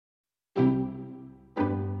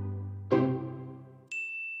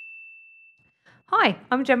Hi,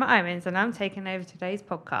 I'm Gemma Owens and I'm taking over today's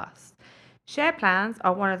podcast. Share plans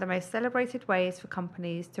are one of the most celebrated ways for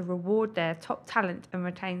companies to reward their top talent and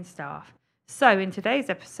retain staff. So, in today's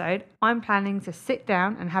episode, I'm planning to sit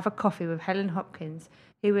down and have a coffee with Helen Hopkins,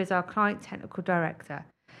 who is our client technical director.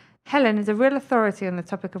 Helen is a real authority on the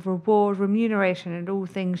topic of reward, remuneration, and all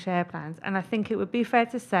things share plans, and I think it would be fair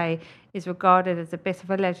to say is regarded as a bit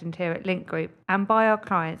of a legend here at Link Group and by our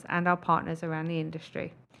clients and our partners around the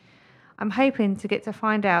industry. I'm hoping to get to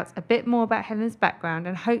find out a bit more about Helen's background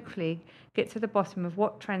and hopefully get to the bottom of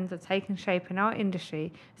what trends are taking shape in our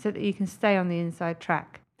industry so that you can stay on the inside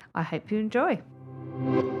track. I hope you enjoy.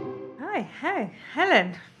 Hi,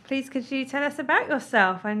 Helen. Please could you tell us about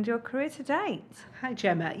yourself and your career to date? Hi,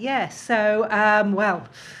 Gemma. Yes, so,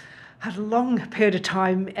 had a long period of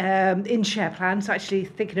time in share plans. Actually,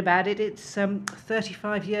 thinking about it, it's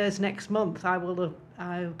 35 years next month.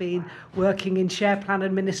 I've been working in share plan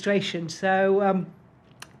administration, so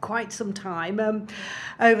quite some time.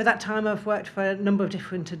 Over that time, I've worked for a number of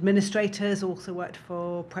different administrators, also worked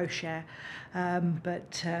for ProShare.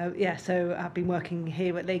 So I've been working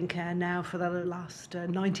here at Link now for the last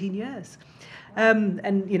 19 years.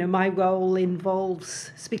 My role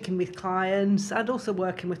involves speaking with clients and also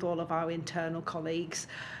working with all of our internal colleagues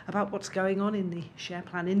about what's going on in the share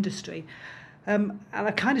plan industry. And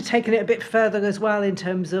I've kind of taken it a bit further as well in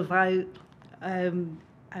terms of I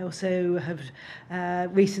also have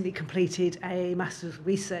recently completed a Master's of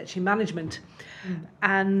Research in Management.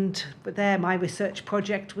 And there my research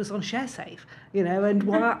project was on ShareSave, and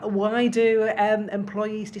why do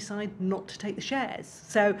employees decide not to take the shares?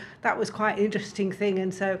 So that was quite an interesting thing,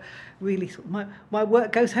 and so really sort of my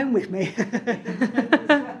work goes home with me.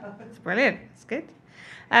 It's brilliant. It's good.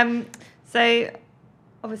 So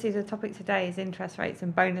obviously the topic today is interest rates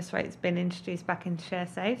and bonus rates being introduced back into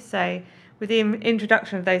ShareSave. So with the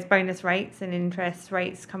introduction of those bonus rates and interest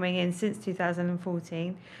rates coming in since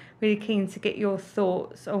 2014, really keen to get your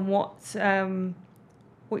thoughts on what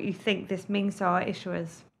you think this means to our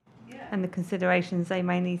issuers and the considerations they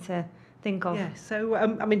may need to think of. Yeah, so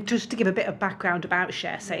just to give a bit of background about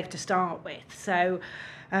ShareSave to start with. So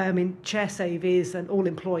ShareSave is an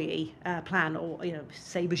all-employee plan, or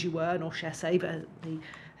Save As You Earn or ShareSave are the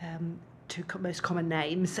two most common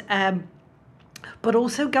names. But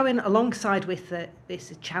also going alongside with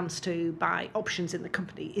this chance to buy options in the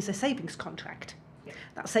company is a savings contract. Yeah.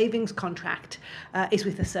 That savings contract is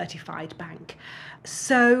with a certified bank.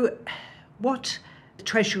 So what the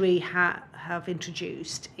Treasury have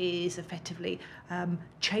introduced is effectively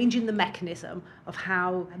changing the mechanism of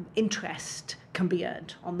how interest can be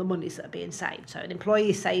earned on the monies that are being saved. So an employee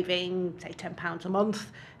is saving, say, £10 a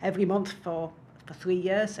month every month for 3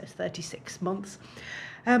 years, so 36 months.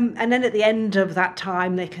 And then at the end of that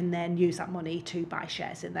time, they can then use that money to buy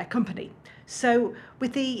shares in their company. So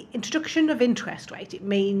with the introduction of interest rate, it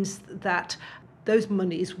means that those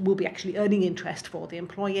monies will be actually earning interest for the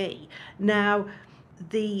employee. Now,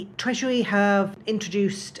 the Treasury have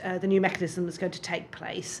introduced the new mechanism that's going to take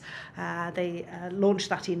place. They launched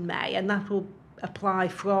that in May, and that will apply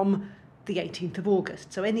from the 18th of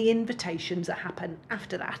August. So any invitations that happen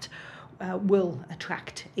after that will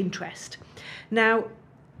attract interest. Now,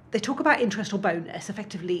 they talk about interest or bonus.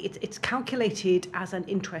 Effectively, it's calculated as an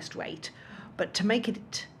interest rate, but to make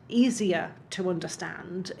it easier to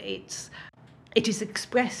understand, it is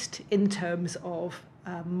expressed in terms of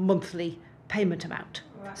monthly payment amount.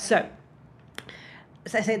 Right. So,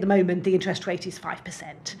 as I say, at the moment, the interest rate is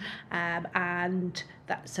 5%, and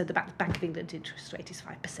the Bank of England interest rate is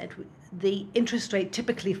 5%. The interest rate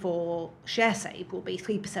typically for ShareSave will be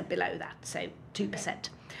 3% below that, so 2%.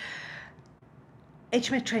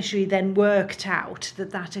 HMS Treasury then worked out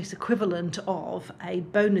that is equivalent of a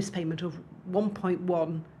bonus payment of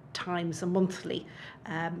 1.1 times a monthly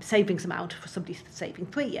savings amount for somebody saving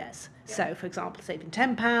 3 years. Yeah. So, for example, saving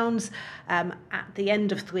 £10, at the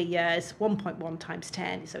end of 3 years, 1.1 times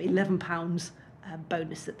 10, so £11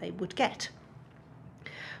 bonus that they would get.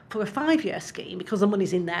 For a 5-year scheme, because the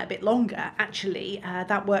money's in there a bit longer, actually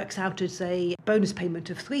that works out as a bonus payment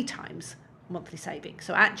of 3 times monthly savings.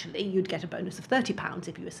 So actually you'd get a bonus of £30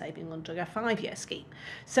 if you were saving under a 5-year scheme.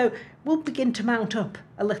 So we'll begin to mount up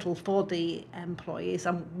a little for the employees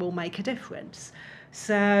and will make a difference.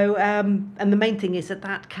 So and the main thing is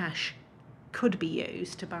that cash could be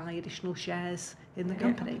used to buy additional shares in the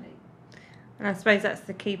company. And I suppose that's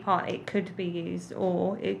the key part. It could be used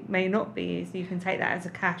or it may not be used. You can take that as a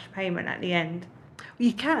cash payment at the end.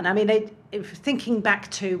 You can. I mean, if thinking back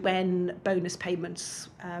to when bonus payments,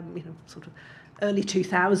 sort of early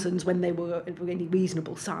 2000s, when they were a really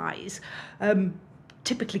reasonable size,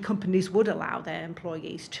 typically companies would allow their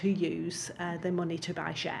employees to use their money to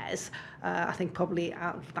buy shares. I think probably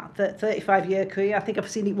out of that 35-year career, I think I've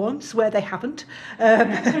seen it once where they haven't.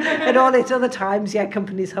 And all its other times,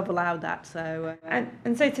 companies have allowed that. So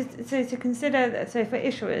and so to consider, so for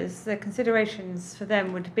issuers, the considerations for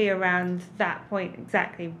them would be around that point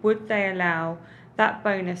exactly. Would they allow that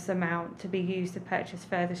bonus amount to be used to purchase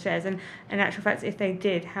further shares? And in actual fact, if they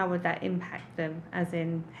did, how would that impact them, as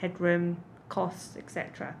in headroom, costs,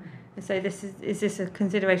 etc.? And so is this a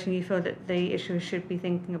consideration you feel that the issuers should be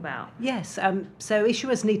thinking about? Yes, so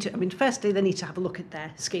issuers need to, firstly they need to have a look at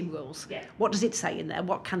their scheme rules. Yeah. What does it say in there?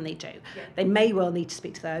 What can they do? Yeah. They may well need to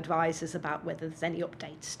speak to their advisors about whether there's any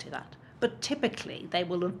updates to that. But typically they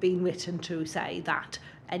will have been written to say that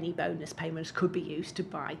any bonus payments could be used to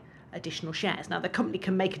buy additional shares. Now the company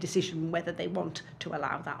can make a decision whether they want to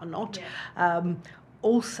allow that or not. Yeah.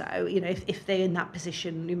 Also, if they're in that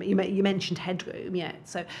position, you mentioned headroom,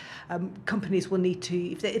 so companies will need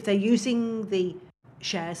to, if they're using the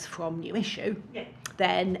shares from new issue,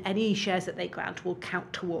 then any shares that they grant will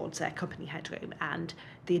count towards their company headroom, and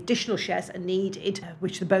the additional shares that are needed,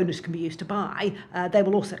 which the bonus can be used to buy, they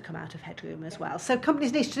will also come out of headroom as well. So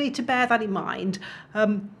companies need to bear that in mind.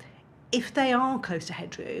 If they are close to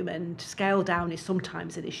headroom, and scale down is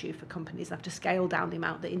sometimes an issue for companies, they have to scale down the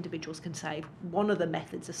amount that individuals can save. One of the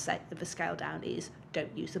methods of a scale down is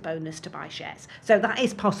don't use the bonus to buy shares. So that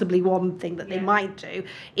is possibly one thing that they might do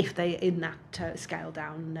if they're in that scale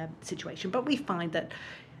down situation. But we find that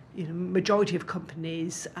majority of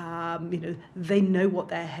companies, they know what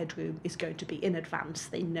their headroom is going to be in advance.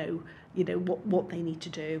 They know, what they need to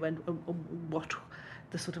do and what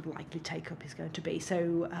the sort of likely take-up is going to be.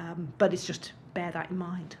 So, but it's just bear that in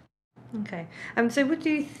mind. Okay. So would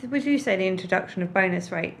you say the introduction of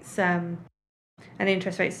bonus rates and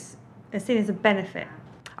interest rates are seen as a benefit?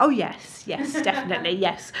 Oh yes, definitely,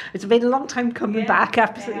 yes. It's been a long time coming back,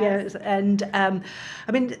 absolutely. Yes. And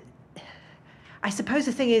I suppose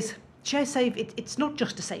the thing is, ShareSave, it's not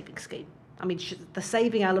just a saving scheme. The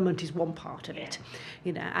saving element is one part of it,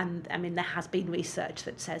 and there has been research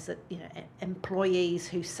that says that, employees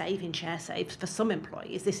who save in ShareSaves, for some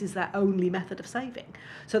employees, this is their only method of saving.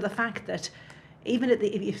 So the fact that even at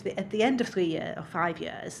the end of 3 years or 5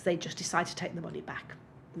 years, they just decide to take the money back,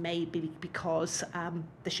 maybe because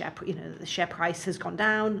the share price has gone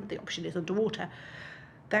down, the option is underwater,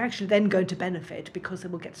 they're actually then going to benefit because they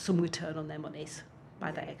will get some return on their monies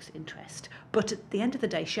by their extra interest. But at the end of the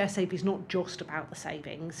day, ShareSave is not just about the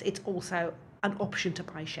savings, it's also an option to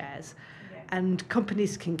buy shares. Yeah. And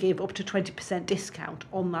companies can give up to 20% discount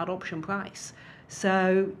on that option price.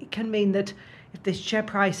 So it can mean that if the share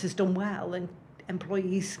price has done well, and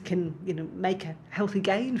employees can make a healthy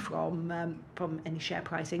gain from any share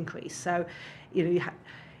price increase. So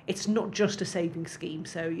it's not just a saving scheme,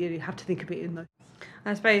 so you have to think of it in those.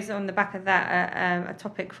 I suppose on the back of that, a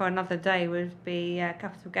topic for another day would be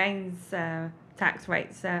capital gains tax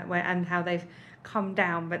rates and how they've come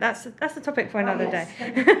down. But that's a topic for another day.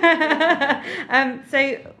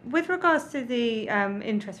 So with regards to the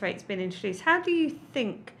interest rates being introduced, how do you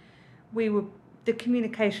think the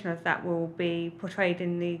communication of that will be portrayed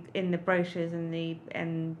in the brochures and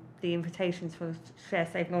the invitations for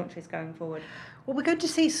ShareSave launches going forward? Well, we're going to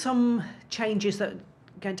see some changes that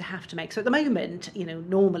going to have to make. So at the moment,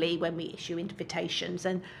 normally when we issue invitations,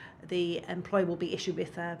 and the employer will be issued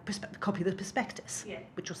with a copy of the prospectus,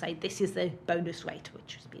 which will say this is the bonus rate,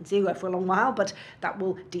 which has been zero for a long while, but that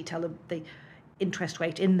will detail the interest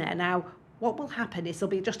rate in there. Now, what will happen is there'll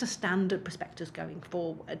be just a standard prospectus going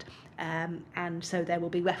forward, and so there will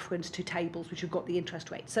be reference to tables which have got the interest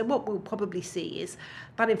rate. So what we'll probably see is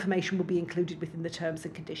that information will be included within the terms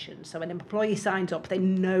and conditions. So when an employee signs up, they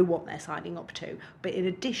know what they're signing up to. But in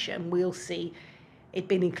addition, we'll see it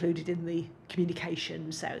being included in the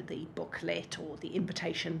communication, so the booklet or the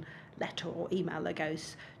invitation letter or email that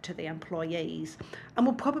goes to the employees. And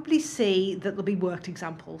we'll probably see that there'll be worked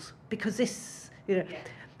examples, because this,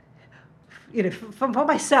 for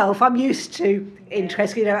myself, I'm used to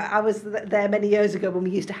interest. I was there many years ago when we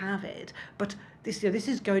used to have it, but this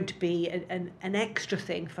is going to be an extra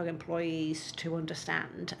thing for employees to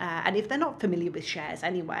understand. And if they're not familiar with shares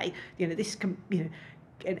anyway, this can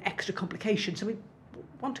an extra complication. So we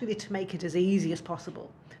want really to make it as easy as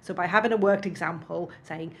possible. So by having a worked example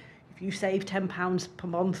saying, if you save £10 per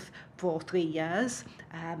month for 3 years,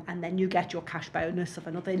 and then you get your cash bonus of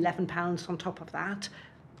another £11 on top of that,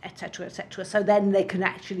 etc., etc. So then they can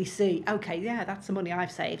actually see, okay, that's the money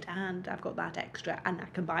I've saved, and I've got that extra, and I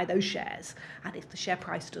can buy those shares. And if the share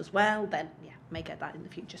price does well, then may get that in the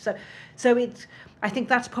future. So I think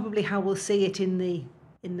that's probably how we'll see it in the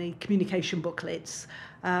in the communication booklets.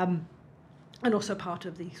 And also part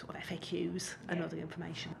of the sort of FAQs and other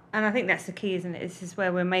information. And I think that's the key, isn't it? This is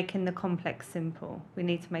where we're making the complex simple. We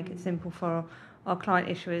need to make it simple for our client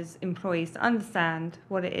issuers, employees to understand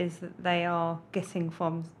what it is that they are getting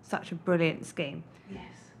from such a brilliant scheme. Yes.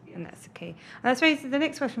 And that's the key. And I suppose the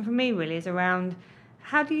next question for me really is around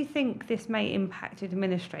how do you think this may impact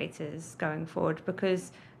administrators going forward?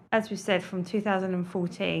 Because as we said, from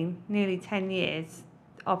 2014, nearly 10 years,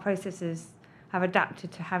 our processes have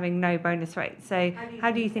adapted to having no bonus rate. So how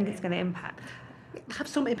do you think it's going to impact? Have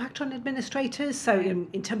some impact on administrators. So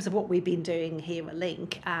in terms of what we've been doing here at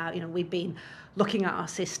Link, we've been looking at our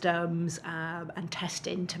systems and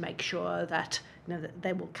testing to make sure that, that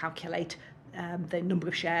they will calculate the number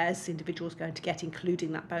of shares individuals going to get,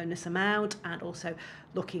 including that bonus amount, and also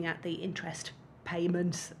looking at the interest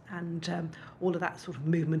payments and all of that sort of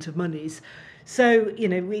movement of monies. So,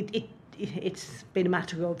 it's been a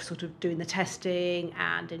matter of sort of doing the testing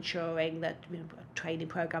and ensuring that a training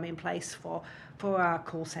program in place for our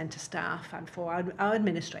call centre staff and for our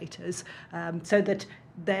administrators, so that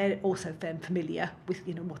they're also then familiar with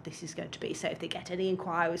what this is going to be. So if they get any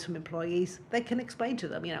inquiries from employees, they can explain to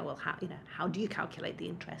them, how do you calculate the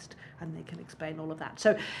interest, and they can explain all of that.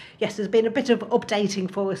 So yes, there's been a bit of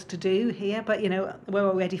updating for us to do here, but we're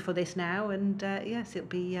all ready for this now, and yes, it'll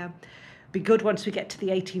be good once we get to the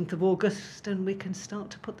 18th of August and we can start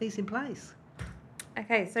to put these in place.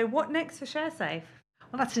 Okay, so what next for ShareSafe?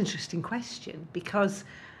 Well, that's an interesting question because,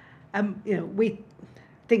 we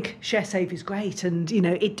think ShareSafe is great, and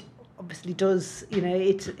it obviously does.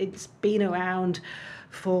 It's been around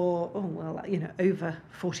for over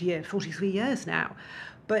 43 years now.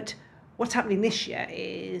 But what's happening this year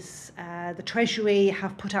is the Treasury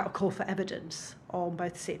have put out a call for evidence on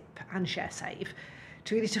both SIP and ShareSafe,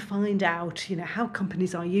 to find out, how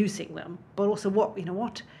companies are using them, but also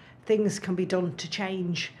what things can be done to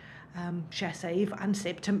change ShareSafe and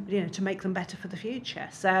SIP to make them better for the future.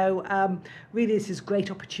 So really, this is a great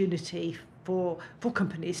opportunity for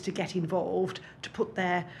companies to get involved, to put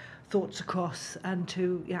their thoughts across, and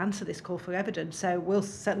to answer this call for evidence. So we'll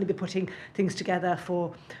certainly be putting things together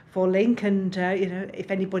for Link, and if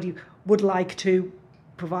anybody would like to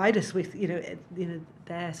provide us with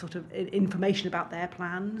their sort of information about their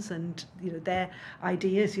plans and their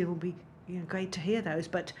ideas, it will be great to hear those.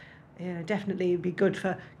 But definitely it would be good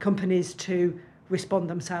for companies to respond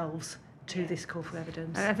themselves to this call for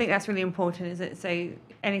evidence. And I think that's really important, is it? So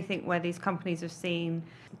anything where these companies have seen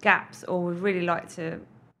gaps or would really like to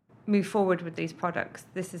move forward with these products,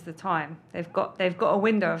 this is the time. They've got a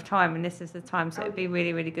window of time, and this is the time. So it'd be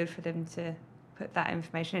really, really good for them to put that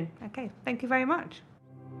information in. Okay, thank you very much.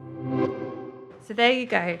 So there you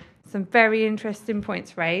go, some very interesting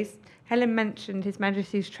points raised. Helen mentioned His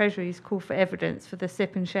Majesty's Treasury's call for evidence for the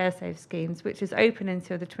SIP and ShareSafe schemes, which is open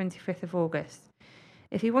until the 25th of August.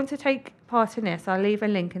 If you want to take part in this, I'll leave a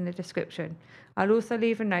link in the description. I'll also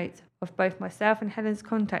leave a note of both myself and Helen's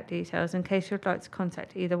contact details in case you'd like to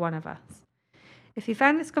contact either one of us. If you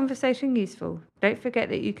found this conversation useful, don't forget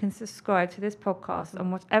that you can subscribe to this podcast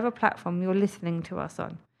on whatever platform you're listening to us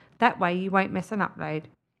on. That way you won't miss an upload.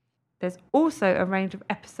 There's also a range of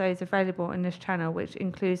episodes available on this channel, which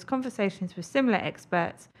includes conversations with similar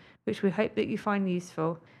experts, which we hope that you find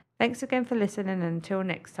useful. Thanks again for listening, and until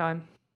next time.